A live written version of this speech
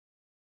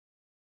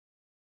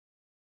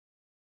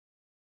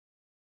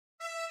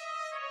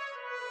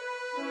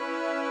I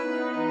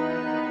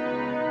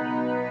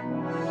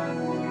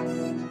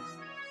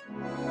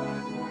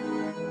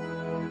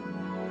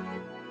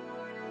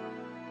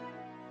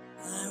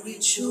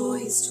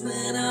rejoiced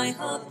when I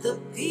heard the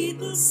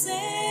people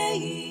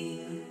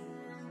saying,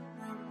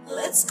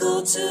 let's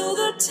go to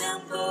the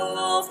temple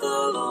of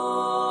the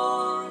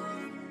Lord.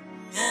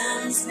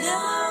 And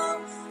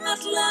now,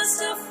 at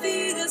last our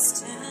feet are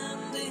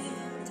standing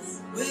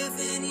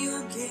within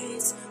your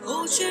gates,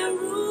 O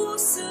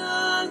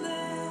Jerusalem.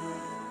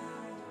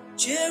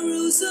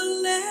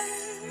 Jerusalem,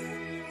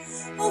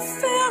 O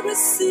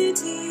fairest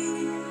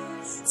city,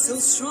 so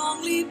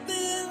strongly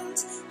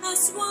built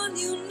as one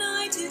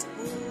united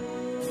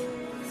whole.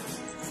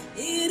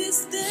 It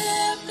is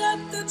there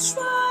that the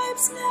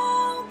tribes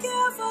now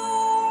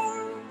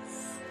gather,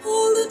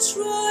 all the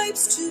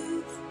tribes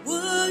to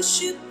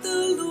worship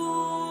the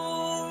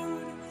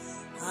Lord.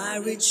 I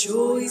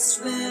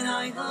rejoiced when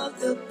I heard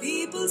the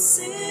people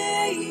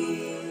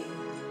saying,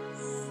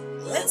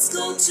 let's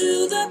go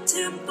to the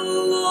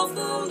temple of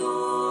the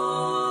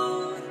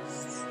Lord.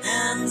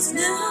 And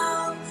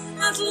now,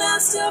 at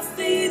last our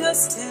feet are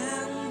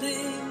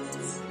standing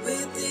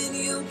within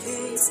your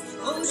gates,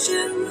 O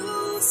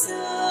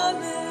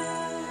Jerusalem.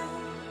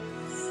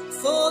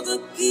 For the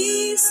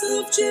peace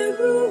of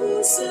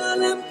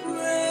Jerusalem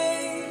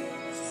pray,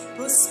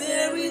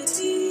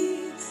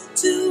 prosperity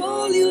to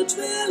all your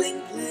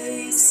dwelling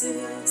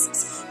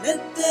places.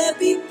 Let there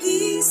be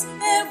peace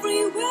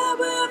everywhere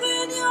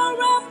within your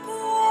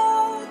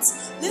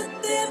ramparts.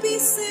 Let there be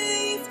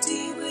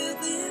safety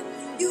within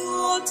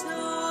your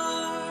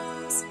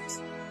towers.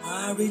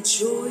 I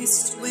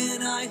rejoiced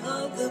when I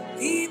heard the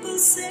people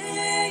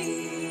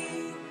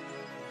saying,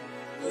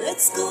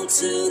 let's go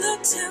to the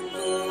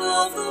temple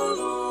of the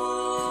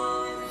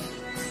Lord.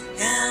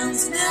 And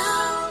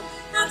now,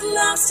 at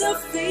last our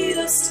feet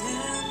are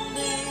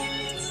standing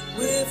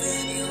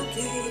within your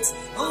gates,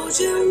 O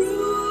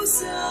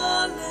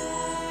Jerusalem.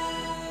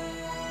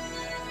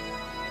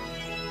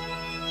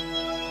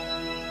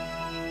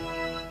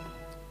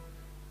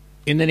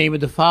 In the name of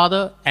the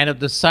Father, and of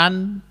the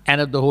Son, and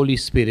of the Holy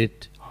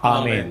Spirit.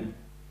 Amen.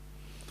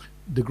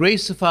 The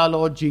grace of our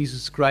Lord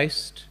Jesus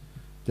Christ,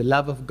 the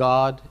love of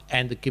God,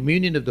 and the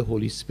communion of the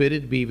Holy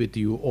Spirit be with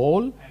you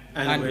all.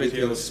 And with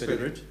your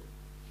spirit.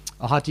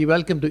 A hearty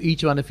welcome to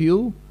each one of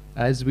you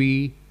as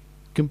we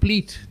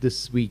complete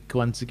this week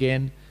once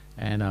again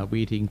and are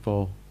waiting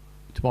for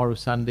tomorrow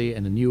Sunday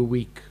and a new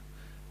week.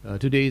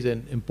 Today is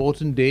an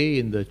important day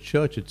in the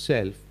church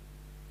itself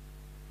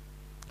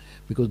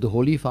because the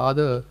Holy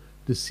Father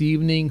this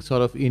evening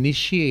sort of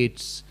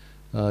initiates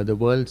the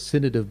World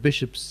Synod of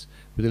Bishops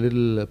with a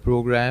little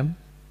program.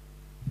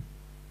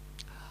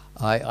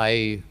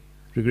 I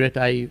regret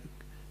I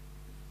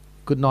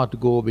could not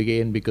go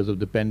again because of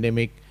the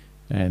pandemic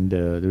and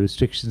the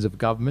restrictions of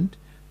government,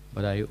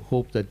 but I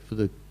hope that for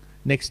the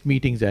next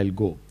meetings I'll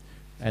go.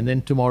 And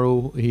then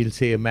tomorrow he'll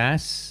say a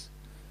mass,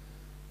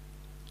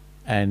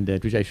 and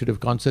which I should have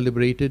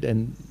concelebrated,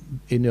 and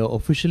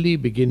officially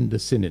begin the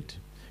synod.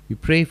 We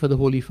pray for the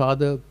Holy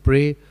Father,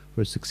 pray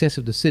for success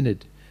of the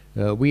synod.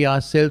 We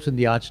ourselves in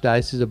the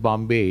Archdiocese of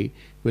Bombay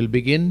will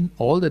begin,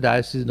 all the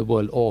dioceses in the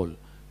world,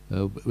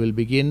 will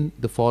begin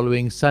the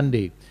following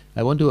Sunday.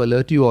 I want to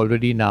alert you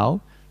already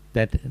now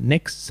that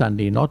next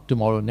Sunday, not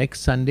tomorrow,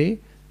 next Sunday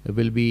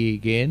will be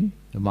again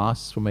a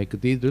Mass from my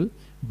cathedral,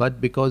 but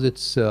because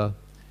it's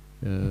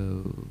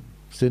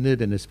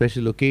synod and a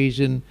special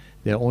occasion,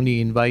 there are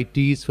only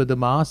invitees for the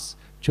Mass.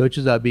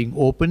 Churches are being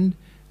opened,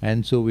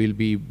 and so we'll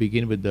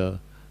begin with a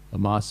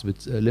Mass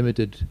with a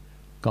limited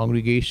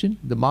congregation.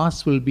 The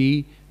Mass will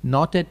be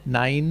not at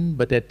 9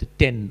 but at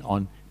 10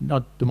 on,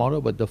 not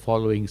tomorrow but the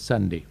following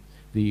Sunday,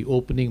 the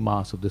opening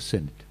Mass of the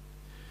Synod.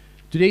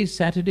 Today is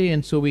Saturday,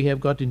 and so we have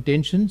got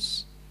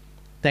intentions,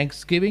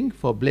 thanksgiving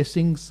for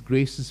blessings,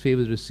 graces,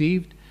 favors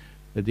received,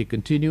 that they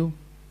continue,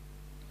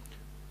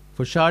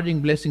 for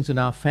showering blessings on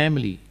our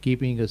family,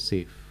 keeping us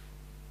safe,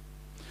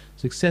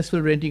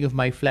 successful renting of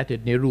my flat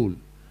at Nerul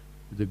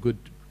with a good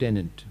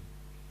tenant,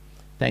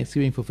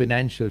 thanksgiving for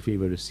financial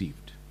favor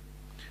received.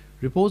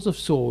 Repose of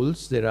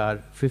souls, there are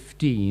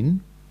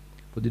 15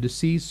 for the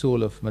deceased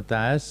soul of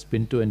Matthias,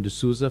 Pinto and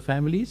D'Souza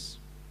families.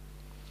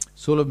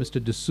 Soul of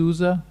Mr.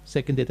 D'Souza,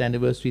 second death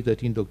anniversary,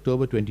 13th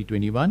October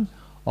 2021,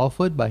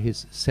 offered by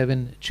his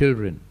 7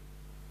 children.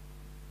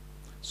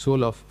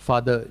 Soul of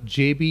Father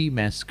J.B.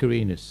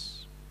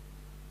 Mascarenhas.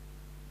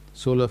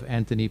 Soul of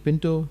Anthony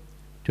Pinto,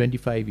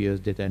 25 years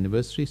death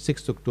anniversary,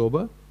 6th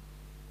October.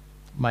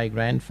 My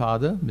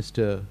grandfather,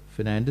 Mr.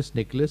 Fernandez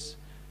Nicholas,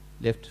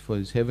 left for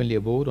his heavenly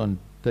abode on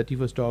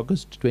 31st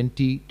August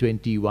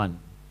 2021.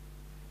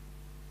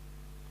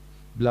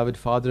 Beloved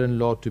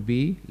father-in-law to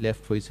be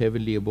left for his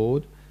heavenly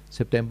abode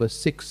September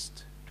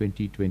 6th,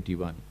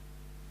 2021.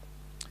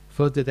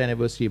 First death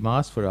anniversary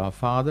Mass for our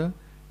father,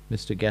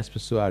 Mr. Gaspar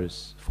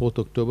Suarez, 4th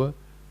October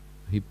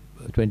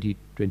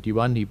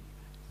 2021,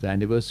 the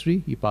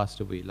anniversary, he passed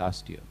away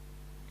last year.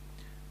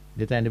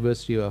 Death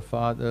anniversary of our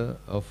father,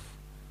 of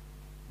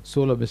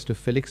soul of Mr.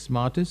 Felix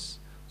Martis,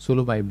 soul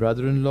of my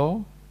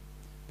brother-in-law,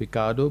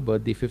 Picardo,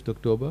 birthday 5th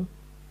October,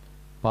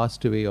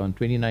 passed away on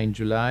 29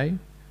 July.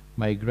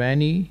 My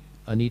granny,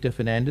 Anita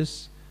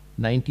Fernandez,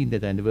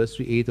 19th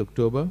anniversary, 8th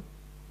October.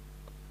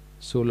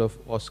 Soul of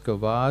Oscar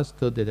Vaz,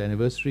 3rd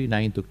anniversary,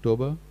 9th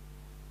October.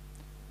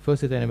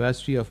 1st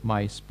anniversary of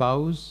my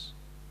spouse,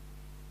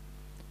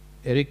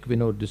 Eric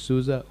Vinod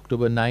D'Souza,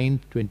 October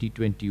 9th,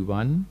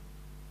 2021.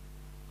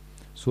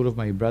 Soul of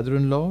my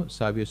brother-in-law,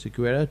 Savio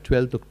Sequeira,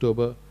 12th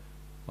October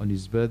on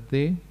his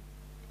birthday.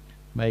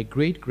 My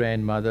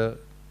great-grandmother,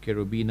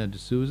 Cherubina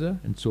D'Souza,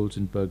 and souls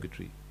in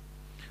purgatory.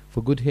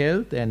 For good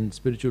health and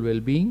spiritual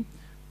well-being,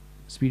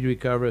 speedy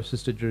recovery of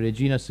Sister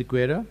Regina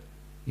Sequeira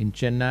in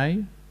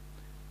Chennai,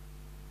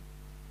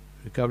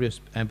 recovery of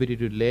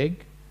amputated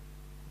leg,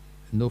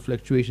 no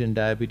fluctuation in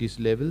diabetes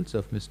levels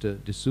of Mr.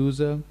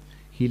 D'Souza,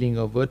 healing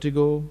of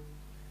vertigo,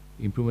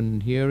 improvement in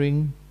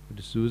hearing,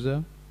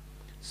 D'Souza,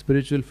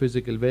 spiritual,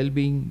 physical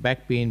well-being,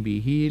 back pain be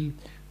healed,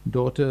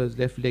 daughter's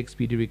left leg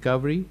speedy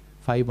recovery,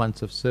 5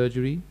 months of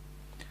surgery.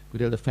 Good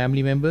health of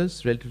family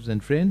members, relatives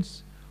and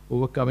friends,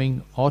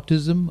 overcoming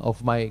autism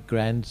of my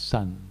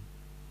grandson.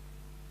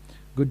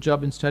 Good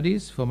job in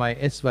studies for my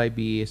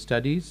SYBA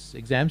studies,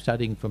 exam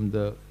starting from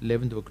the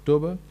 11th of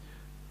October,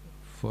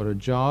 for a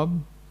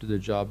job to the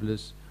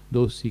jobless,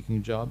 those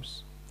seeking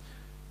jobs.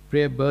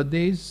 Prayer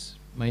birthdays,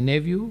 my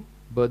nephew,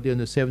 birthday on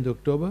the 7th of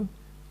October,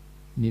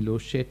 Nilo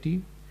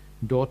Shetty,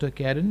 daughter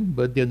Karen,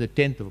 birthday on the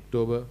 10th of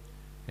October,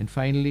 and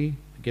finally,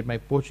 get my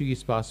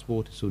Portuguese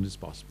passport as soon as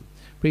possible.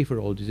 Pray for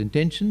all these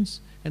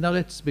intentions, and now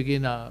let's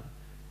begin our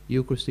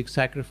Eucharistic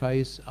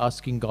sacrifice,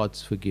 asking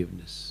God's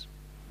forgiveness.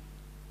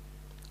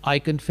 I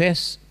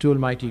confess to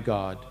Almighty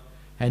God,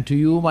 and to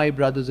you, my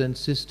brothers and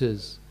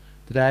sisters,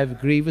 that I have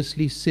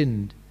grievously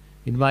sinned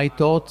in my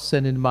thoughts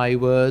and in my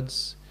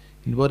words,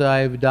 in what I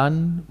have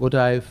done, what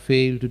I have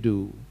failed to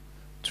do,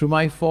 through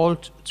my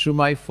fault, through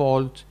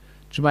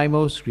my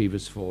most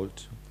grievous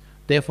fault.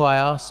 Therefore I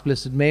ask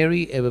Blessed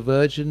Mary, ever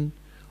Virgin,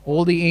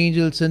 all the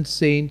angels and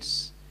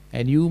saints,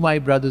 and you, my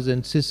brothers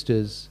and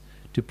sisters,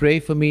 to pray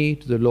for me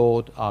to the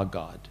Lord our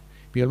God.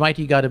 May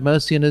Almighty God have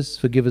mercy on us,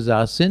 forgive us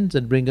our sins,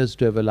 and bring us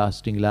to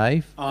everlasting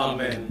life.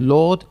 Amen.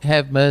 Lord,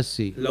 have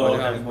mercy.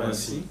 Lord, have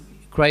mercy.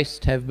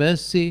 Christ, have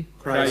mercy.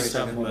 Christ,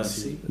 have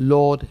mercy.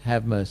 Lord,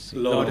 have mercy.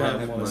 Lord,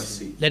 have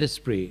mercy. Let us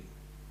pray.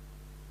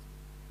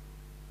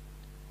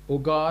 O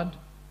God,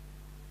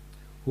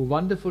 who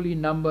wonderfully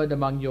numbered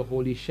among your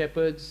holy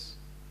shepherds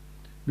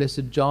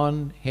Blessed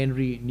John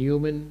Henry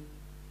Newman,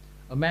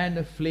 a man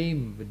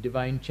aflame with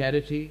divine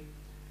charity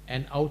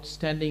and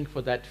outstanding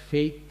for that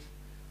faith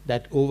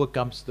that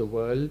overcomes the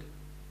world,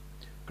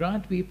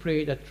 grant, we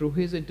pray, that through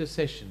his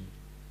intercession,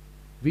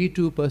 we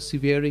too,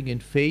 persevering in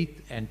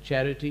faith and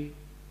charity,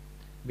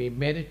 may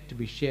merit to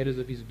be sharers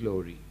of his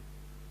glory.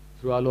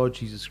 Through our Lord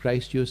Jesus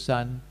Christ, your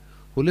Son,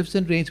 who lives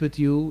and reigns with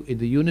you in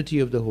the unity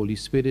of the Holy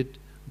Spirit,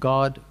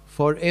 God,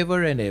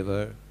 forever and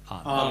ever.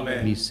 Amen.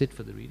 Amen. Please sit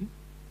for the reading.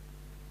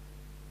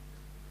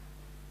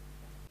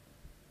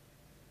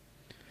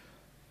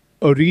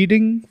 A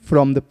reading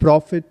from the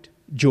prophet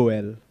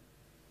Joel.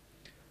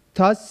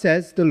 Thus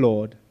says the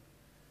Lord,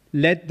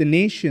 let the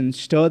nations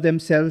stir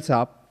themselves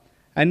up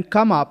and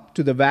come up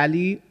to the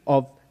valley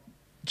of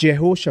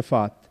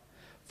Jehoshaphat,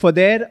 for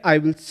there I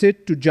will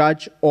sit to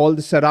judge all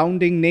the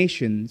surrounding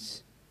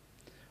nations.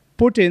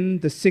 Put in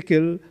the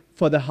sickle,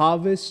 for the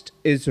harvest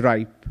is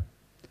ripe.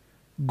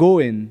 Go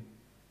in,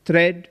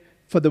 thread,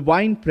 for the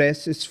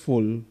winepress is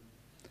full.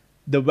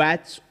 The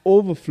vats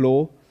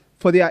overflow,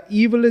 for their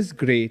evil is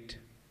great.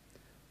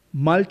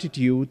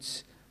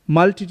 Multitudes,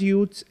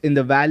 multitudes in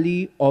the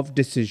valley of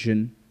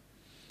decision.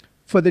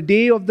 For the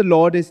day of the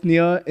Lord is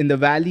near in the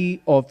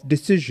valley of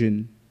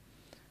decision.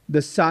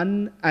 The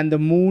sun and the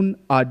moon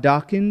are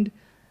darkened,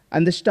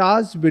 and the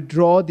stars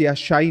withdraw their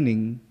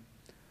shining.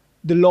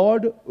 The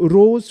Lord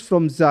rose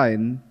from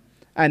Zion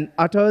and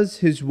utters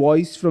his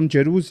voice from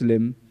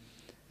Jerusalem,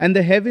 and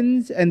the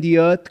heavens and the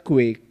earth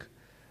quake.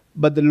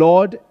 But the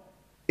Lord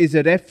is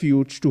a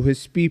refuge to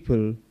his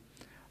people,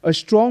 a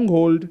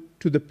stronghold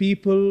to the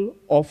people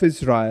of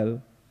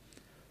Israel.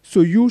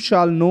 So you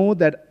shall know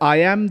that I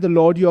am the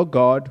Lord your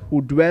God,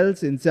 who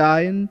dwells in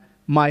Zion,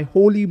 my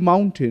holy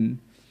mountain,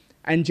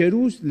 and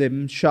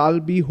Jerusalem shall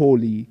be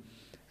holy,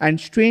 and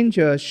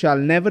strangers shall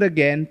never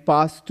again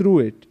pass through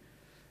it.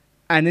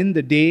 And in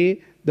the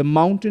day the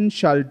mountain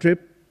shall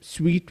drip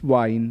sweet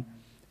wine,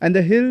 and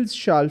the hills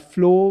shall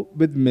flow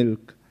with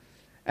milk,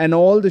 and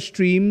all the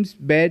streams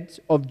beds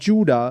of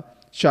Judah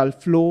shall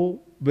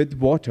flow with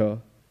water.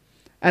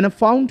 And a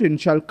fountain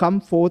shall come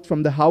forth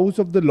from the house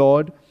of the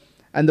Lord,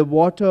 and the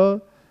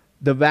water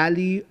the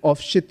valley of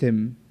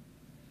Shittim.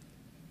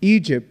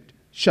 Egypt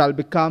shall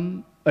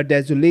become a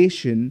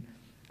desolation,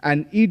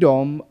 and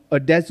Edom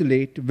a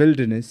desolate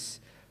wilderness,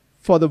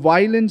 for the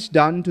violence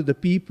done to the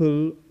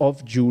people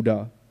of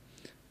Judah,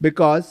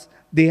 because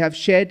they have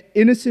shed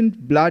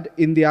innocent blood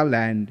in their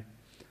land.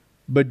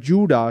 But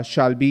Judah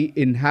shall be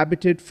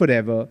inhabited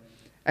forever,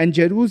 and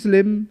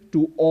Jerusalem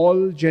to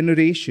all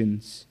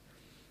generations.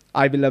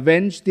 I will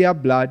avenge their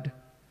blood,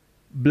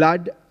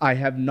 blood I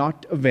have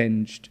not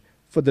avenged,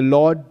 for the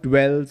Lord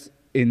dwells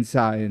in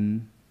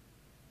Zion.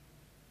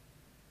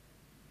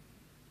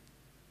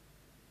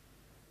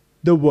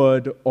 The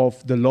word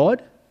of the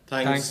Lord.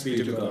 Thanks be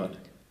to God.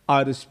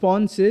 Our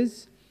response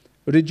is,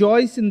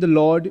 rejoice in the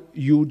Lord,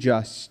 you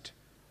just.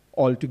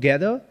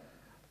 Altogether,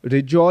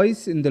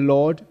 rejoice in the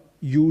Lord,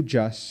 you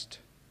just.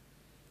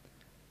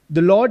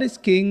 The Lord is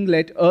King,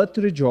 let earth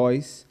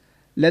rejoice.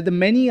 Let the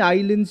many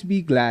islands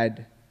be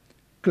glad.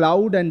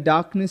 Cloud and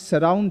darkness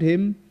surround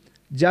him.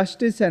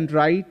 Justice and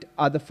right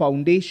are the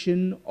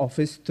foundation of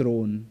his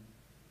throne.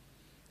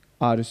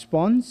 Our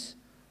response,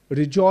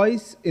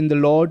 rejoice in the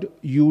Lord,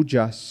 you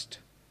just.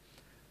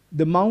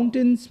 The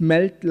mountains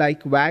melt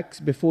like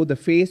wax before the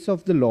face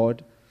of the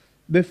Lord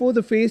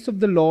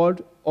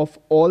of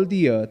all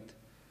the earth.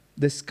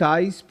 The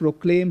skies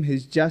proclaim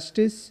his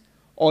justice,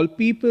 all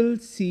people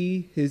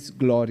see his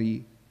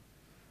glory.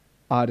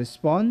 Our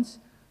response,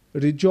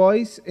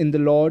 rejoice in the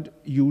Lord,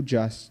 you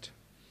just.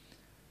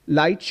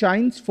 Light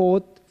shines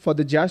forth for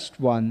the just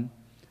one,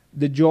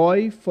 the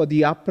joy for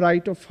the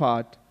upright of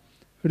heart.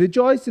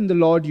 Rejoice in the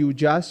Lord, you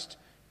just,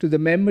 to the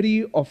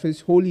memory of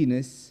his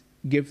holiness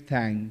give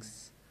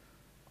thanks.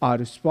 Our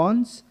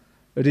response,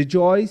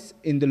 rejoice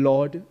in the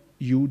Lord,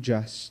 you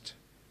just.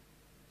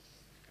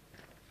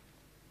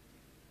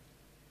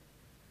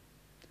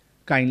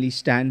 Kindly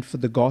stand for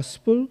the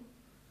gospel.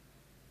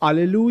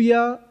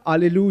 Alleluia,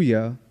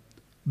 alleluia.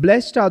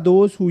 Blessed are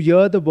those who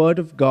hear the word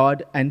of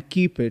God and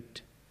keep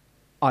it.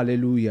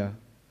 Alleluia.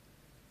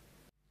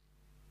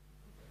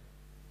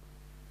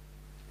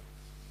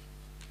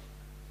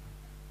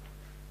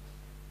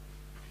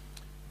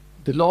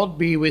 The Lord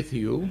be with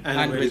you.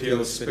 And with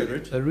your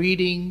spirit. A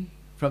reading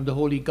from the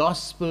Holy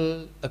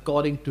Gospel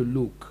according to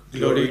Luke.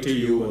 Glory to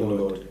you, O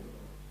Lord.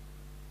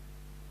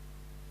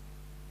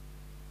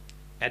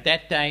 At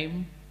that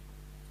time,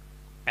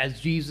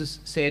 as Jesus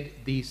said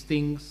these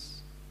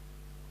things,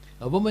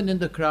 a woman in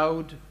the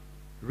crowd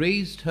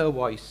raised her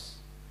voice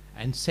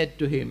and said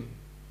to him,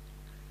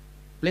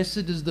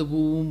 "Blessed is the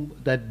womb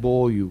that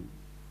bore you,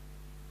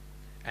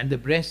 and the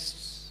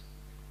breasts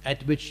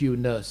at which you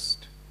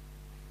nursed."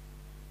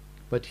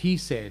 But he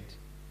said,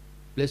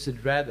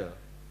 "Blessed rather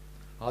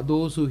are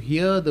those who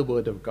hear the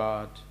word of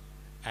God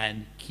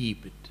and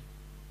keep it."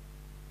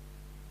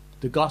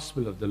 The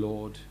Gospel of the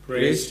Lord.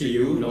 Praise to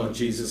you, Lord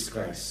Jesus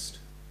Christ.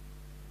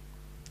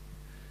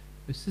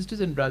 My sisters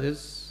and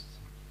brothers,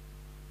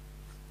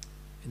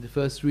 in the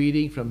first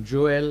reading from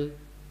Joel,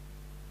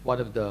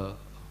 one of the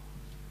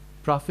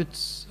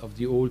prophets of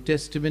the Old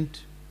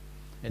Testament,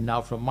 and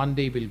now from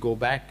Monday we'll go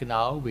back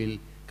now, we'll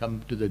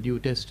come to the New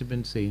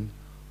Testament, St.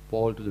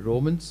 Paul to the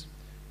Romans.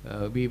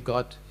 We've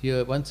got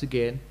here once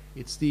again,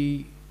 it's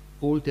the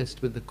Old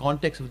Testament, the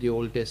context of the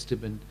Old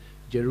Testament.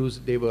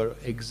 Jerusalem, they were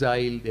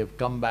exiled, they've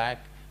come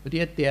back, but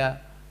yet they are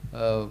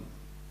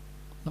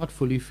not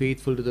fully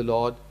faithful to the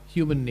Lord,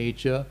 human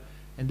nature,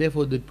 and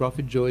therefore the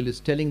prophet Joel is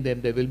telling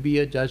them there will be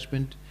a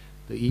judgment,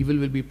 the evil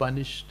will be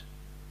punished,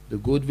 the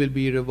good will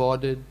be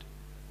rewarded,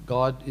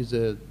 God is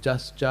a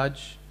just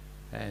judge,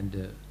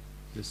 and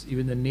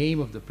even the name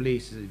of the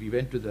place, we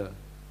went to the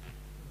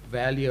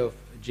valley of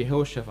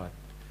Jehoshaphat.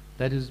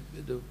 That is,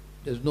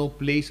 there's no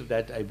place of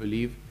that, I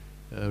believe,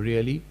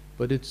 really,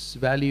 but it's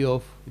valley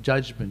of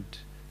judgment.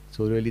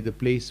 So really the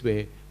place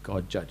where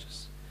God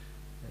judges.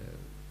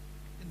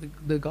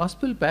 The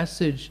gospel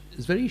passage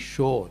is very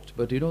short,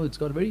 but it's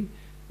got a very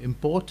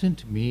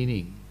important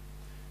meaning.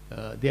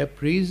 They are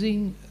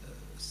praising,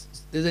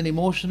 there's an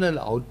emotional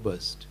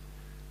outburst,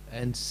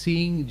 and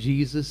seeing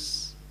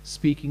Jesus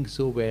speaking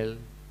so well,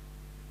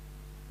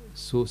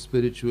 so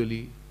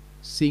spiritually,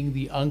 seeing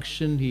the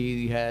unction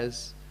he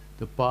has,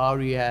 the power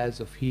he has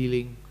of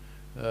healing.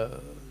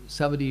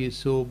 Somebody is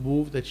so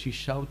moved that she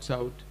shouts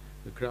out,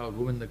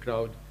 woman in the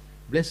crowd,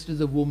 "Blessed is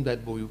the womb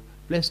that bore you,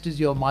 blessed is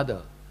your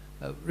mother."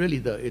 Really,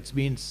 it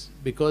means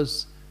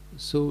because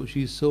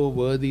she's so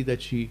worthy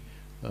that she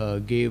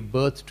gave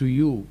birth to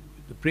you.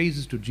 The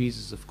praises to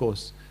Jesus, of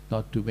course,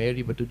 not to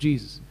Mary, but to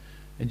Jesus.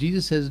 And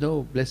Jesus says,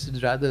 no, blessed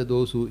is rather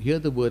those who hear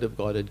the word of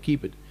God and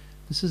keep it.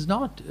 This is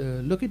not,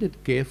 look at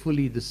it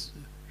carefully, this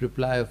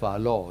reply of our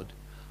Lord.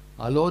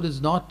 Our Lord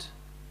is not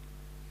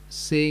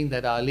saying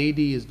that Our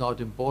Lady is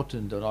not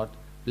important or not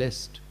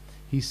blessed.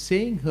 He's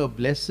saying her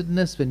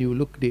blessedness, when you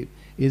look at it,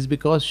 is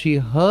because she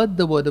heard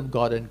the word of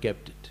God and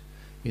kept it.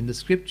 In the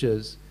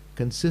scriptures,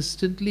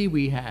 consistently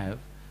we have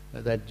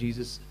that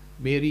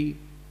Mary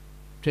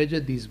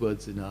treasured these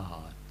words in her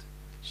heart.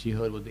 She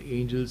heard what the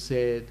angel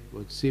said,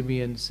 what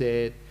Simeon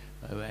said,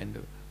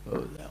 and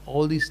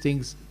all these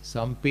things.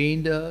 Some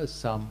pained her,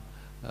 some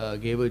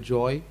gave her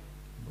joy,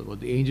 but what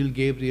the angel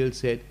Gabriel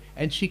said,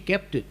 and she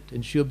kept it,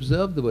 and she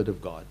observed the word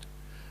of God.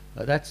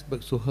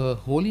 So her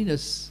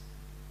holiness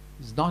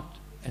is not,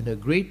 and her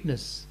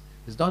greatness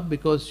is not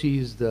because she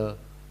is the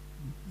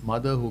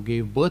mother who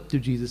gave birth to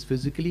Jesus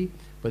physically,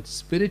 but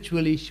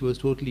spiritually she was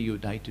totally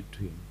united to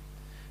him.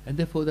 And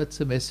therefore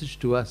that's a message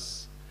to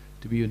us,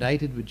 to be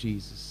united with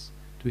Jesus,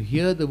 to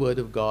hear the word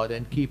of God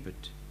and keep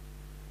it.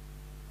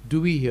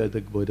 Do we hear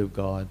the word of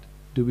God?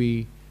 Do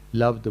we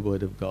love the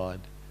word of God?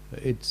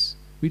 It's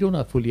we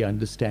don't fully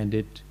understand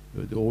it.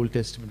 The Old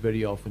Testament,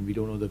 very often we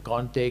don't know the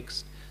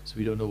context, so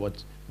we don't know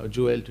what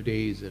Joel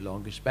today is a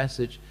longish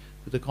passage,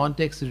 but the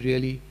context is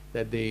really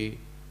that they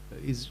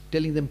is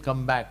telling them,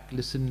 come back,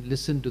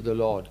 listen to the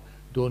Lord,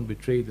 don't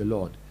betray the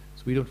Lord.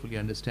 So we don't fully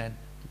understand.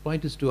 The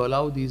point is to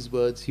allow these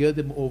words, hear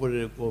them over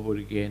and over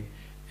again,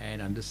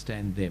 and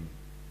understand them.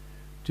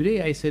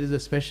 Today I said is a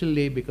special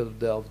day because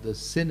of the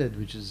synod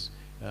which is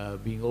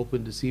being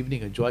opened this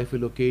evening, a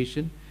joyful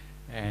occasion,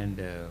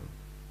 and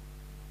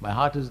my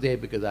heart is there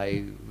because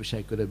I wish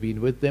I could have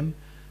been with them,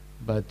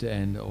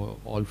 and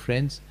all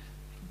friends.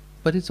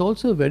 But it's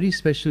also a very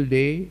special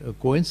day, a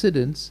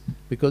coincidence,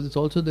 because it's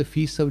also the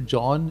feast of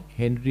John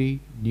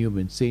Henry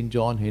Newman, Saint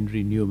John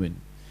Henry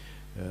Newman.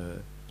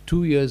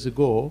 2 years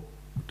ago,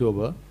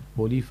 October,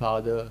 Holy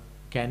Father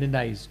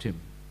canonized him,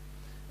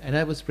 and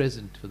I was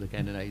present for the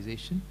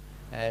canonization,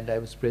 and I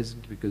was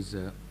present because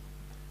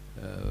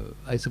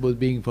I suppose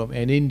being from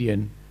an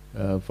Indian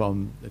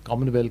from the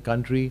Commonwealth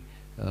country,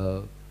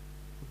 2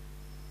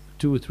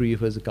 or 3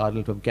 of us, a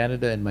cardinal from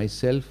Canada and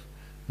myself,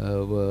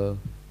 were,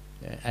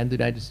 and the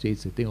United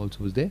States, I think,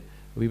 also was there.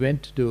 We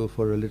went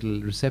for a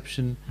little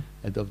reception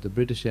of the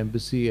British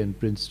Embassy, and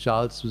Prince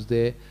Charles was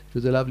there. It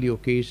was a lovely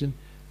occasion,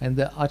 and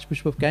the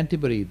Archbishop of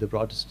Canterbury, the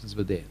Protestants,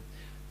 were there.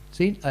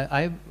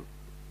 I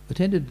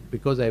attended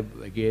because I'm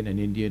again an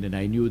Indian, and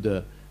I knew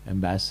the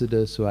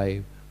ambassador, so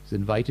I was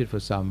invited for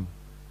some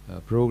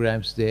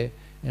programs there,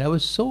 and I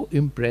was so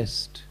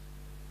impressed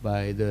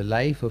by the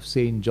life of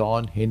Saint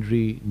John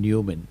Henry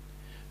Newman.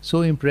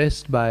 So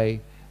impressed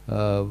by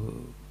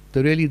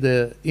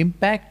the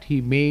impact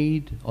he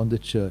made on the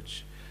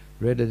church.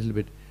 Read a little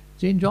bit.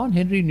 Saint John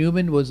Henry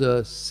Newman was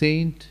a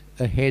saint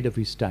ahead of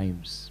his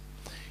times.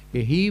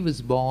 He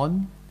was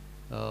born,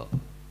 I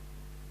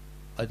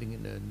think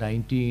in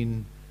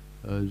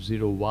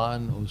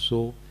 1901 or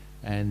so,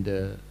 and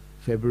in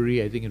February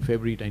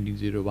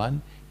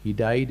 1901. He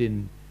died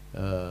in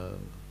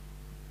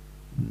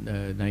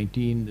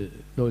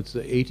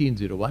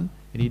 1801,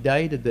 and he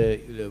died at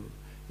the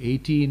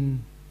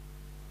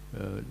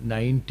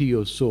 1890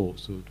 or so,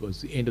 so it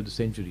was the end of the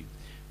century.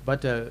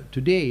 But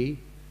today,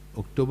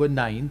 October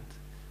 9th,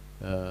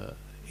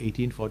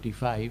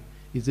 1845,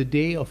 is the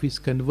day of his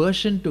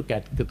conversion to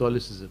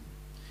Catholicism.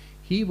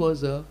 He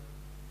was a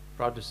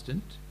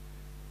Protestant,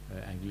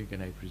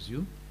 Anglican I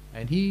presume,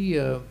 and he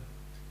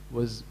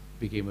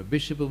became a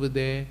bishop over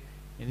there,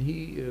 and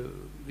he,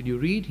 when you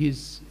read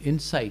his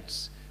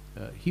insights,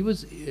 he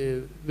was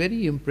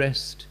very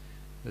impressed.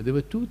 There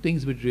were 2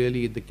 things which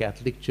really in the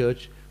Catholic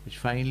Church which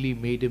finally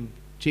made him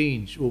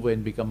change over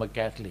and become a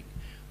Catholic.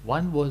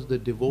 One was the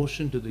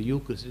devotion to the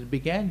Eucharist. It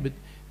began with,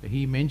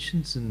 he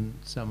mentions in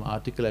some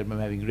article I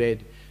remember having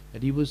read,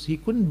 that he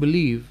couldn't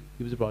believe,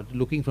 he was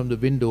looking from the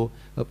window,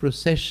 a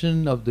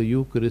procession of the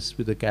Eucharist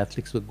with the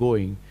Catholics were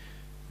going,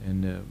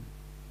 and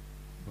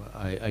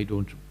I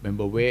don't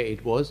remember where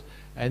it was,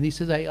 and he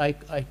says, I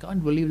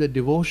can't believe the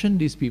devotion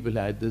these people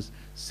had, this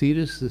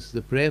seriousness,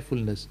 the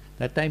prayerfulness.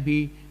 That time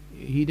he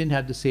didn't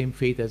have the same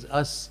faith as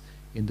us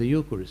in the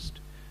Eucharist.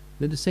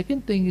 Then the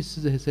second thing is,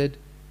 he said,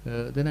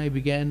 then I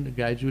began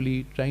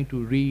gradually trying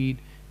to read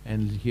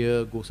and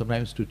hear, go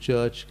sometimes to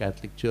church,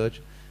 Catholic church.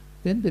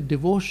 Then the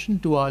devotion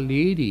to Our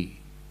Lady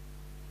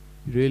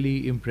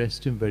really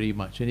impressed him very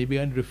much, and he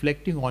began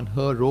reflecting on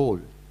her role.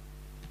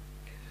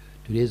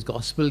 Today's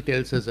gospel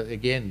tells us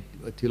again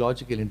a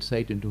theological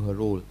insight into her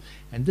role,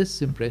 and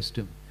this impressed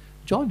him.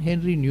 John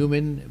Henry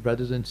Newman,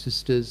 brothers and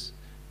sisters,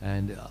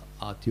 and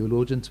our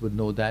theologians would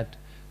know that,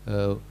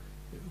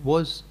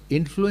 was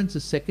influenced the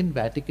Second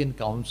Vatican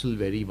Council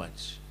very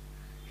much.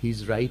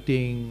 His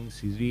writings,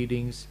 his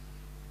readings.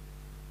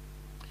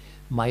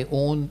 My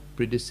own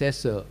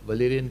predecessor,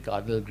 Valerian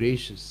Cardinal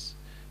Gracias,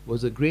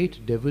 was a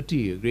great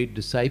devotee, a great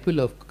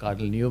disciple of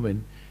Cardinal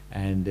Newman,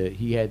 and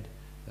he had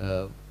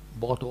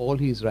bought all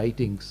his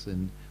writings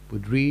and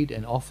would read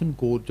and often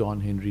quote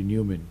John Henry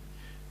Newman.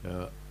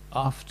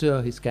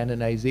 After his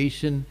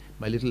canonization,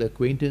 my little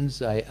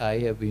acquaintance, I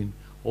have been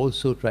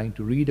also trying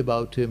to read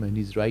about him and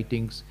his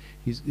writings.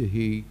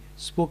 He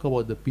spoke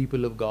about the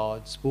people of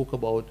God, spoke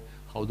about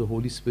how the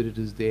Holy Spirit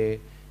is there,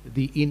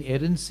 the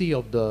inerrancy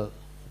of the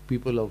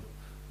people of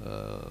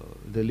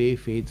the lay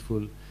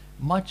faithful,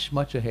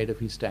 much ahead of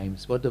his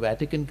times. What the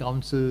Vatican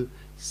Council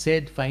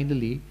said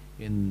finally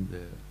in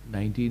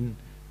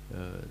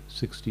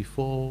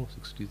 1964,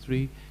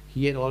 63,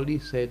 he had already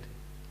said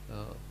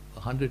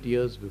 100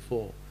 years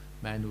before,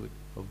 man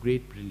of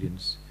great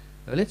brilliance.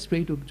 Let's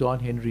pray to John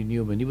Henry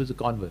Newman. He was a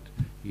convert.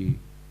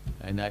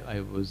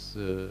 I was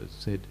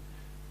said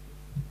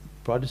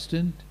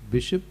Protestant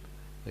bishop,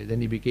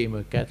 then he became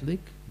a Catholic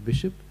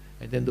bishop,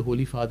 and then the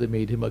Holy Father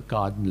made him a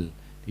cardinal.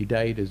 He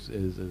died as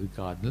a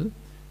cardinal,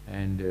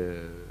 and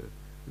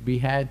we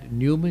had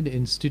Newman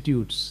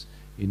institutes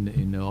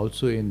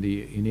also in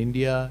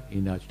India,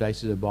 in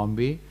Archdiocese of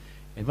Bombay,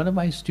 and one of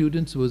my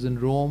students was in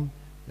Rome,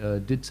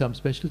 did some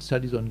special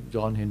studies on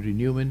John Henry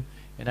Newman,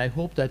 and I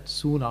hope that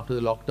soon after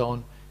the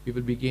lockdown we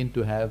will begin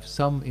to have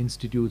some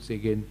institutes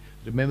again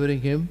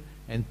remembering him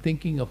and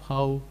thinking of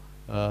how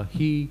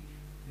he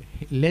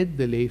led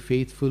the lay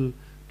faithful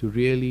to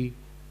really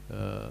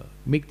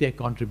make their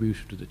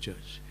contribution to the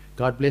church.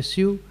 God bless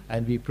you,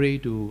 and we pray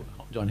to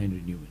John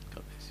Henry Newman.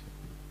 God bless you.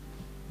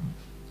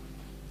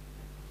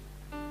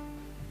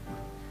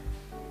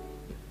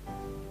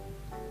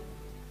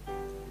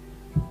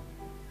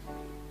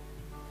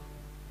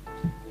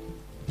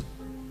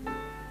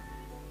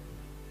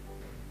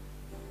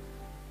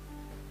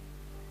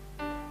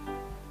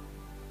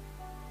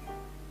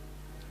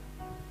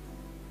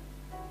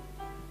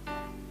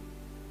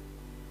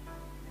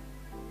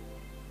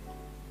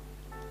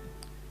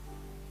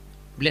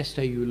 Blessed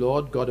are you,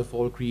 Lord, God of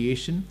all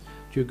creation.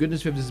 To your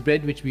goodness we have this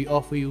bread which we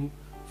offer you,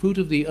 fruit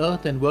of the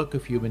earth and work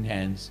of human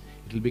hands.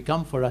 It will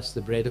become for us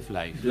the bread of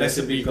life.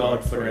 Blessed be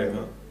God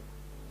forever.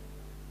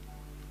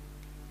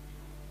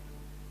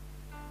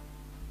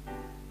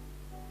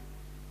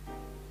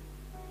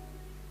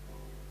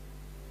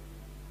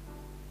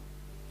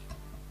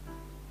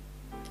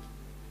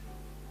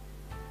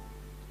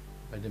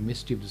 By the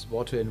mystery of this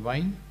water and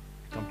wine,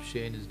 we come to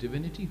share in his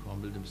divinity, who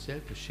humbled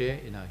himself to share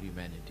in our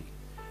humanity.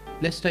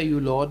 Blessed are you,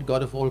 Lord,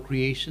 God of all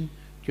creation.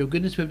 To your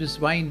goodness we have this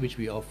wine which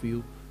we offer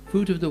you,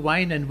 fruit of the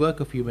wine and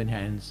work of human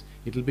hands.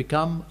 It will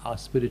become our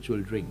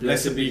spiritual drink.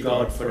 Blessed be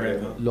God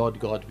forever. Lord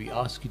God, we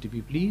ask you to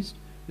be pleased.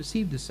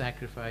 Receive this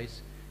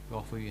sacrifice we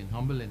offer you in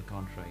humble and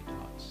contrite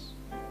hearts.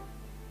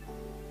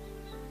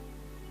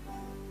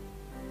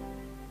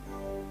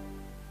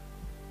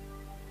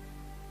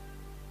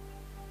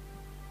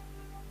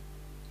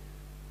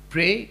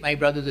 Pray, my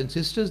brothers and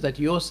sisters, that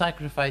your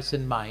sacrifice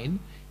and mine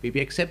may be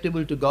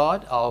acceptable to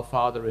God, our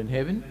Father in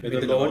heaven. May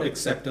the Lord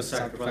accept the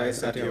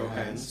sacrifice at your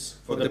hands,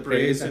 for the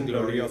praise and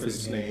glory of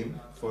his name,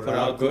 for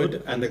our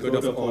good and the good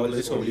of all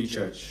his holy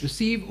church.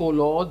 Receive, O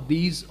Lord,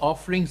 these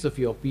offerings of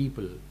your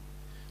people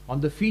on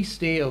the feast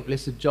day of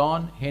Blessed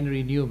John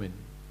Henry Newman,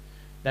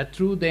 that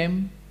through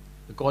them,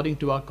 according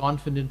to our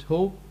confident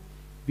hope,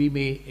 we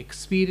may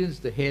experience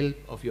the help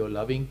of your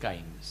loving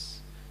kindness.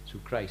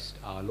 Through Christ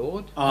our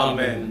Lord.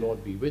 Amen. The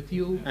Lord be with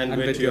you. And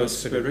with your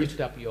spirit, Lift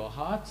up your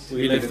hearts.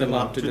 we lift them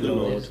up to the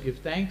Lord. Let's give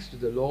thanks to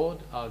the Lord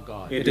our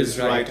God. It is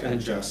right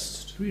and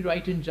just. To be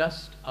right and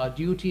just, our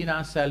duty and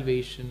our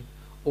salvation,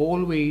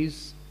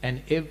 always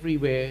and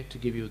everywhere to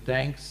give you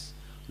thanks,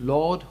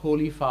 Lord,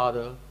 Holy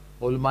Father,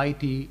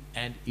 Almighty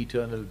and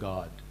eternal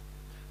God,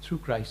 through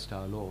Christ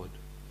our Lord.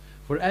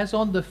 For as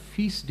on the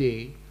feast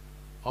day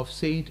of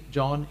Saint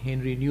John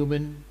Henry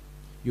Newman,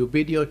 you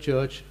bid your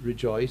church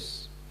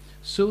rejoice,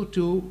 so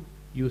too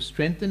you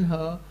strengthen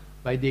her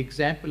by the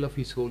example of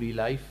his holy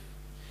life.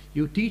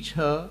 You teach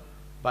her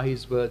by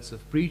his words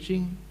of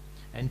preaching,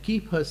 and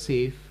keep her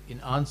safe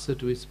in answer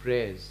to his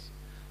prayers.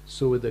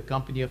 So with the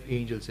company of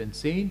angels and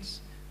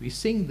saints, we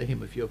sing the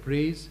hymn of your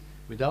praise.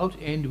 Without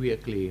end we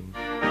acclaim.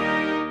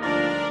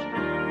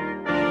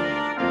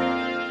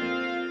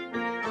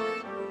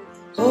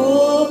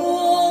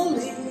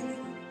 Holy,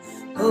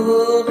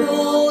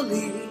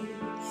 holy,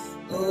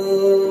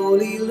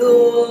 holy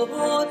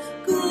Lord,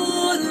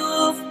 God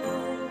of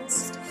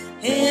hosts,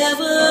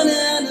 heaven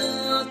and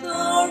earth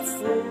are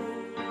full,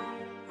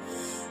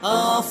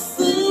 are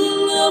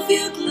full of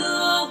your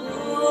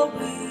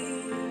glory.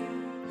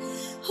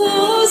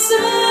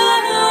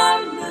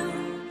 Hosanna,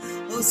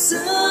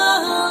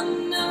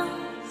 Hosanna,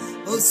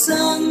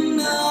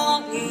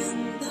 Hosanna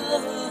in the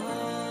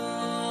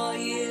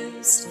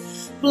highest.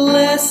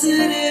 Blessed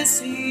is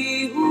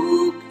he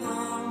who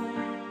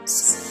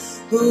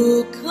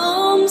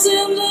comes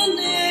in the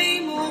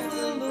name of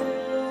the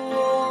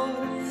Lord.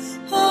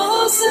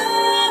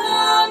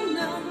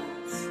 Hosanna,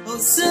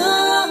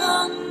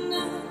 Hosanna,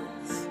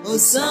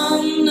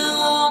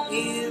 Hosanna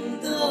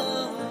in the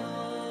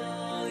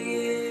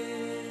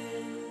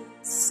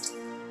highest.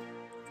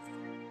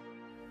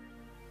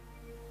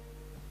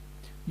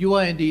 You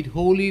are indeed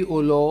holy, O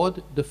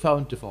Lord, the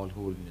fount of all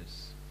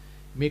holiness.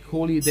 Make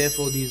holy,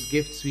 therefore, these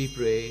gifts, we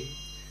pray,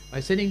 by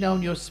sending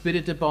down your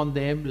Spirit upon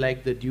them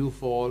like the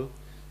dewfall,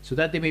 so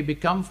that they may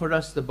become for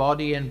us the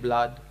body and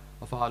blood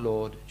of our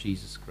Lord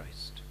Jesus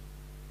Christ.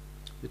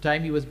 The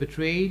time he was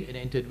betrayed and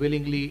entered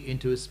willingly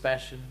into his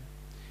passion,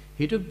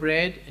 he took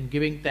bread, and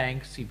giving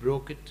thanks, he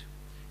broke it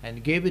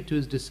and gave it to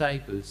his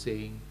disciples,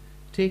 saying,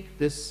 "Take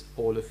this,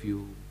 all of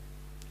you,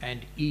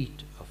 and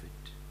eat of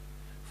it,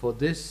 for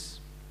this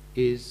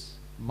is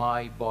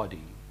my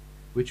body,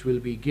 which will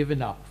be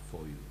given up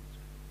for you."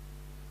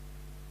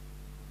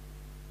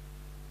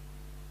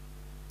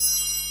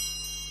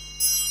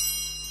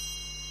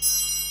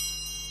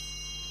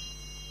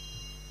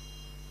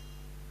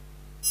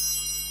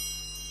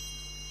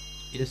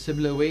 In a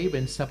similar way,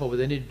 when supper was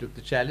ended, he took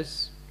the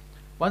chalice.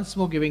 Once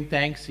more giving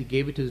thanks, he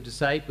gave it to his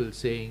disciples,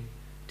 saying,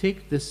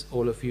 "Take this,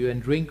 all of you,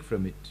 and drink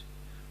from it,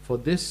 for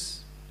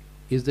this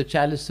is the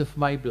chalice of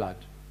my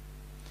blood,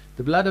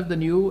 the blood of the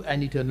new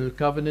and eternal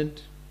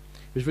covenant,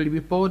 which will be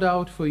poured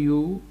out for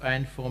you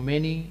and for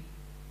many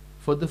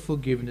for the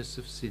forgiveness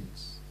of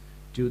sins.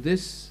 Do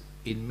this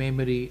in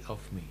memory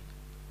of me."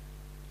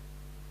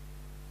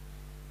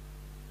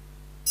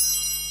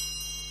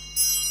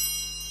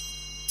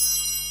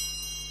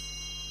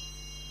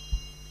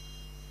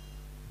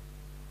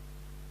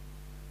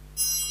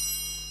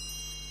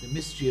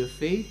 mystery of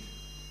faith.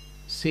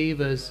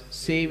 Save us,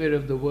 Saviour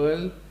of the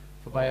world,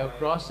 for by your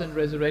cross and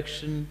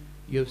resurrection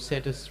you have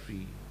set us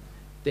free.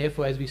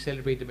 Therefore, as we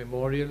celebrate the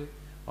memorial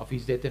of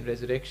his death and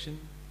resurrection,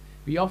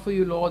 we offer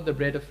you, Lord, the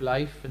bread of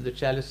life and the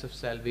chalice of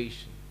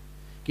salvation,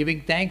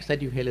 giving thanks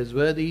that you held us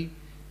worthy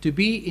to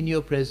be in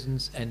your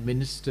presence and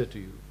minister to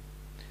you.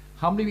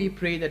 Humbly we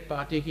pray that,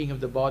 partaking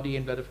of the body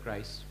and blood of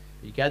Christ,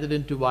 we gathered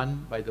into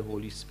one by the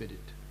Holy Spirit.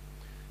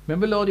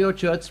 Remember, Lord, your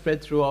church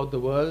spread throughout the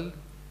world.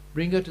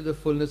 Bring her to the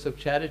fullness of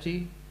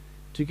charity,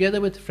 together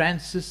with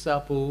Francis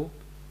our Pope,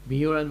 be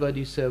your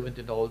unworthy servant,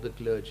 and all the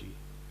clergy.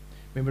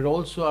 Remember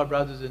also our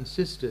brothers and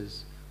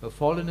sisters who have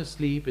fallen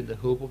asleep in the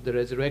hope of the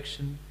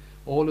resurrection,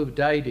 all who have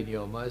died in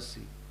your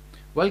mercy.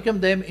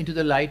 Welcome them into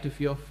the light of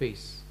your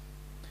face.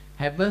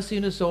 Have mercy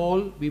on us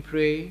all, we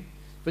pray,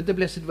 with the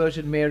Blessed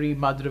Virgin Mary,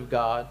 Mother of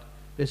God,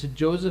 Blessed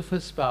Joseph, her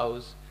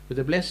spouse, with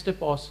the blessed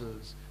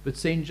apostles, with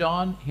St.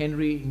 John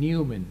Henry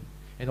Newman,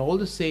 and all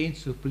the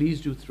saints who have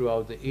pleased you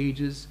throughout the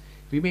ages,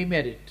 we may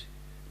merit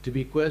to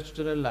be equal to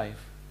eternal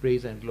life,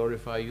 praise and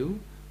glorify you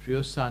through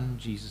your Son,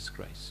 Jesus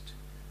Christ.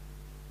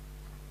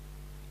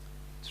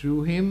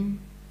 Through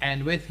him,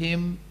 and with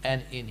him,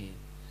 and in him,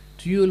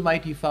 to you,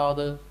 Almighty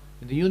Father,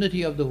 in the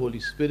unity of the Holy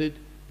Spirit,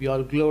 be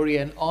all glory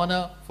and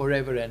honor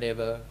forever and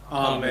ever.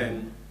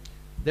 Amen.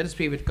 Let us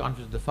pray with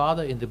confidence to the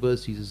Father in the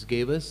verse Jesus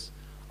gave us.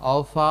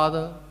 Our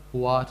Father,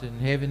 who art in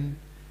heaven,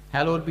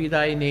 hallowed be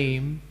thy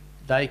name.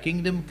 Thy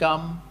kingdom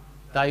come,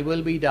 thy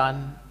will be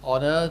done,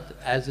 on earth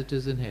as it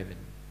is in heaven.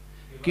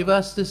 Give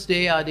us this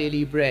day our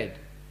daily bread.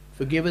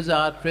 Forgive us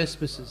our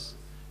trespasses,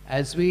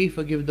 as we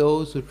forgive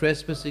those who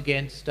trespass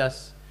against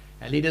us.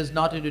 And lead us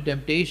not into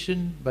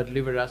temptation, but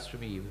deliver us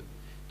from evil.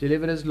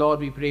 Deliver us, Lord,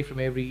 we pray, from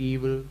every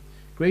evil.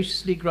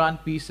 Graciously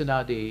grant peace in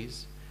our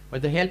days. By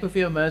the help of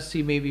your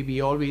mercy may we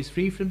be always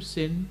free from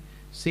sin,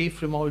 safe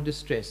from all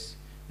distress,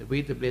 that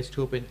wait the blessed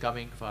hope and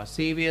coming of our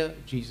Saviour,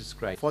 Jesus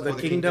Christ. For the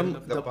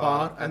kingdom, the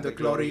power, and the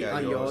glory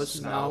are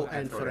yours now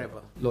and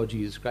forever. Lord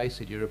Jesus Christ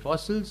said to your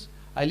apostles,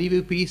 I leave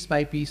you peace,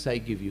 my peace I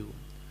give you.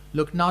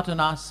 Look not on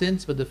our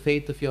sins, but the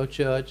faith of your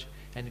church,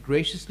 and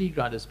graciously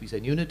grant us peace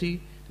and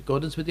unity, in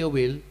accordance with your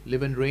will,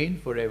 live and reign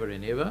forever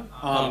and ever.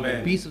 Amen.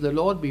 The peace of the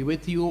Lord be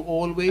with you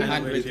always.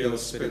 And with your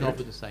spirit. And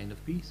offer the sign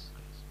of peace.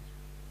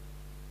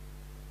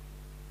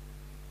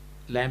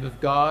 Lamb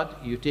of God,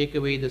 you take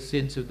away the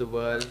sins of the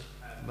world,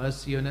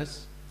 mercy on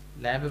us.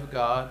 Lamb of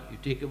God, you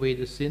take away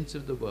the sins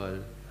of the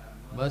world,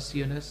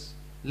 mercy on us.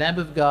 Lamb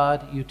of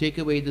God, you take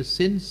away the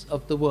sins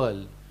of the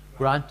world,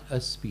 grant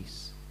us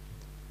peace.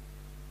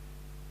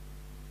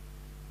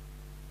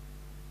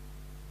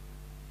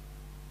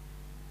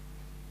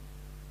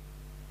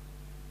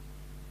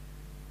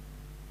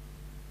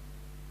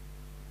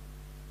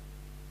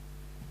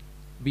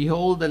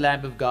 Behold the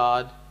Lamb of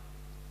God.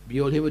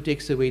 Behold him who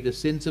takes away the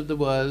sins of the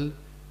world.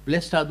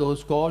 Blessed are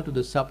those called to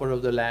the supper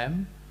of the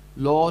Lamb.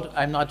 Lord,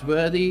 I am not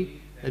worthy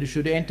that you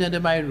should enter under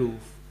my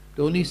roof.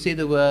 But only say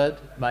the word,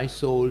 my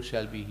soul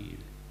shall be healed.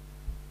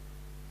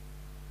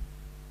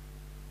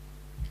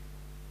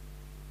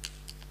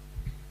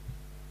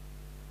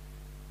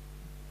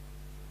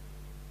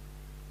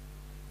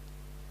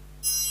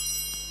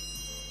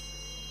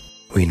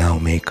 We now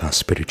make our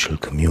spiritual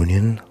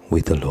communion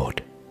with the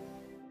Lord.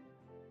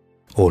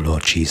 O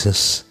Lord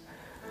Jesus,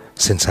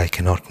 since I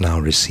cannot now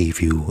receive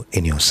you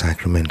in your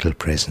sacramental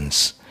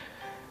presence,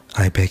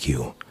 I beg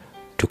you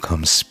to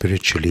come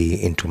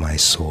spiritually into my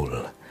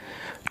soul,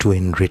 to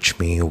enrich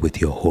me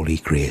with your holy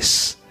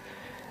grace,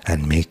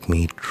 and make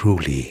me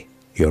truly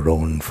your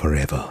own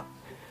forever.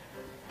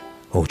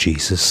 O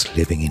Jesus,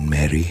 living in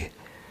Mary,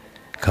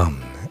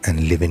 come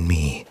and live in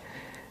me,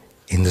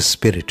 in the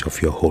spirit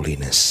of your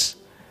holiness,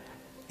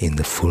 in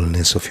the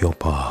fullness of your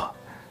power,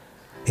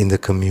 in the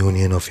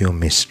communion of your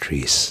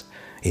mysteries,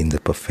 in the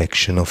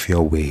perfection of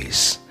your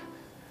ways.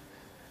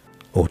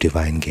 O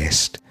divine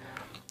guest,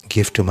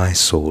 give to my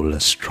soul a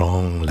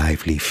strong,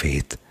 lively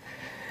faith,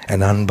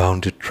 an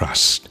unbounded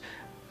trust,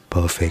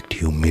 perfect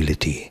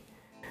humility,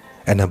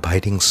 an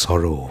abiding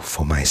sorrow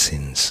for my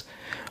sins,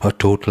 a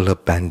total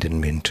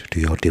abandonment to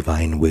your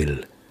divine will,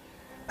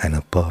 and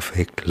a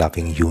perfect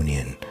loving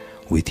union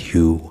with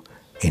you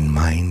in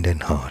mind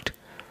and heart.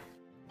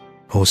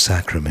 O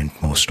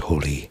sacrament most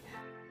holy,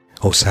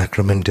 O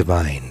sacrament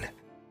divine,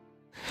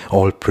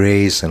 all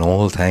praise and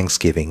all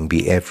thanksgiving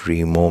be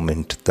every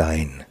moment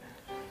thine.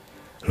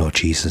 Lord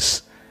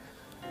Jesus,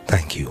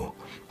 thank you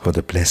for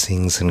the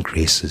blessings and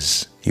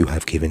graces you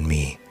have given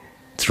me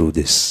through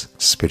this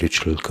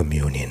spiritual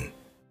communion.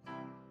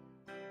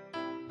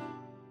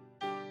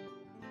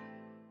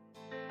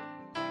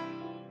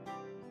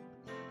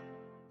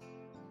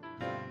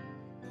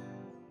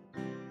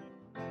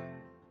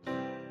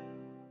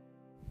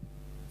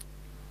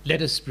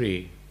 Let us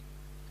pray.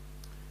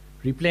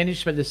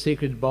 Replenished by the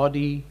sacred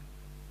body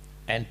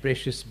and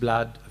precious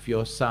blood of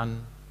your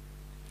Son,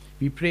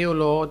 we pray, O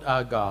Lord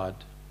our God,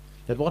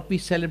 that what we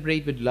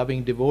celebrate with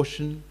loving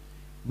devotion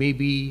may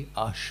be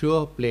our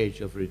sure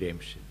pledge of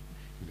redemption.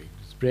 We make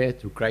this prayer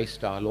through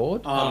Christ our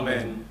Lord.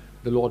 Amen.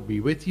 The Lord be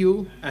with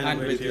you. And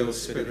with your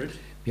spirit.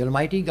 The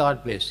Almighty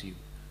God bless you,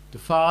 the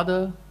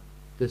Father,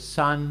 the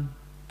Son,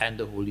 and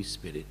the Holy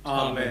Spirit.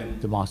 Amen.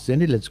 The Mass is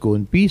ended. Let's go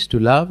in peace to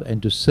love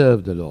and to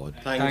serve the Lord.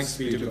 Thanks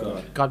be to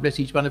God. God bless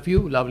each one of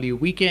you. Lovely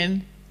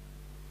weekend.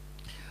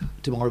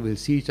 Tomorrow we'll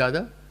see each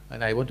other.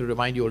 And I want to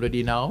remind you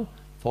already now,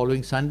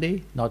 following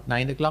Sunday, not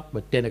 9 o'clock,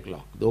 but 10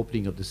 o'clock, the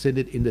opening of the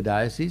Synod in the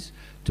diocese.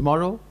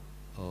 Tomorrow,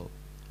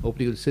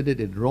 opening of the Synod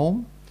in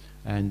Rome,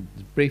 and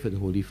pray for the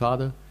Holy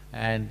Father.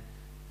 And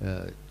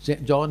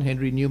John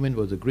Henry Newman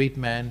was a great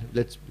man.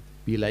 Let's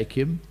be like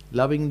him,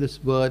 loving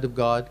this word of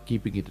God,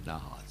 keeping it in our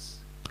hearts.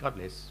 God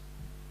bless.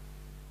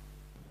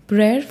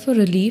 Prayer for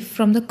relief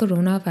from the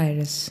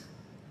coronavirus.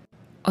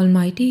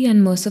 Almighty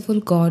and merciful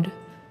God,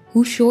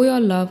 who show your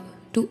love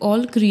to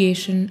all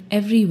creation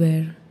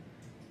everywhere,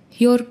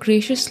 hear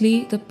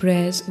graciously the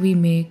prayers we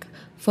make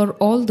for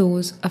all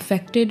those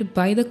affected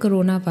by the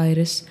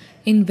coronavirus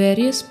in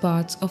various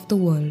parts of the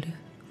world.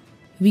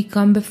 We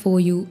come before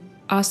you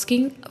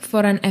asking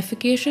for an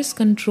efficacious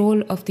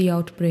control of the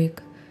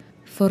outbreak,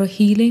 for a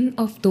healing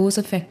of those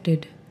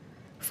affected,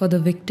 for the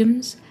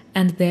victims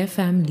and their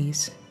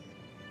families.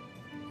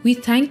 We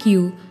thank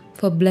you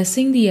for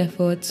blessing the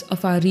efforts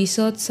of our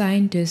research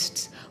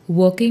scientists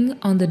working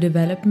on the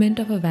development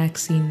of a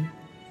vaccine.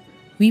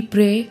 We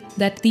pray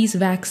that these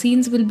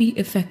vaccines will be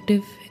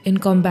effective in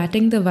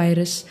combating the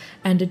virus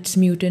and its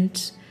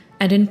mutants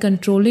and in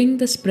controlling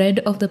the spread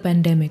of the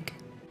pandemic,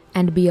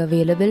 and be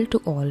available to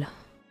all.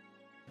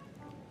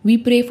 We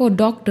pray for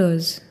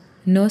doctors,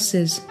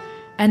 nurses,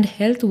 and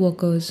health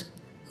workers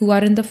who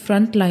are in the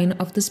front line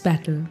of this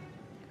battle,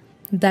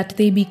 that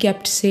they be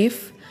kept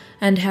safe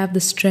and have the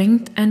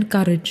strength and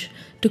courage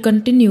to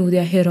continue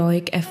their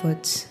heroic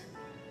efforts.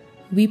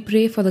 We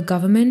pray for the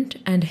government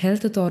and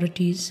health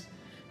authorities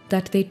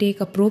that they take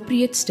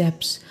appropriate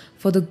steps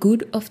for the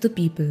good of the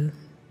people.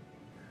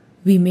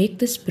 We make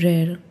this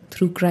prayer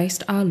through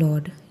Christ our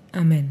Lord.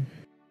 Amen.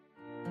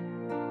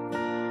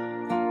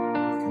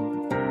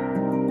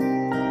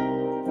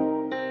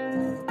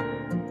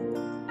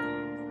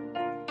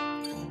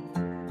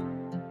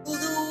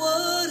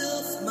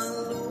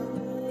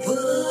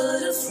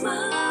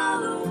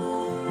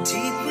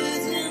 Deep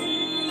within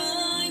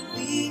my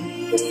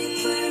being,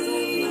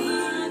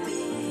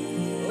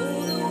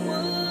 oh, the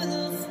word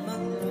of my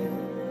Lord,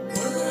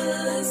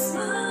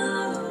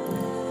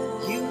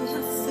 you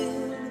have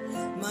filled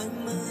my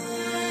mind.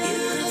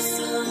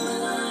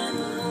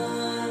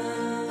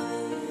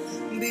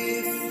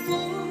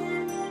 Before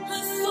I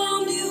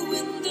found you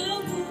in the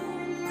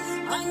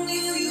womb, I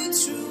knew you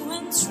true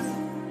and true.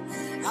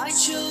 I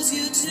chose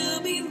you to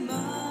be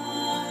mine.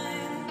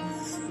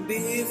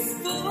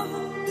 Before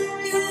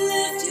you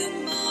left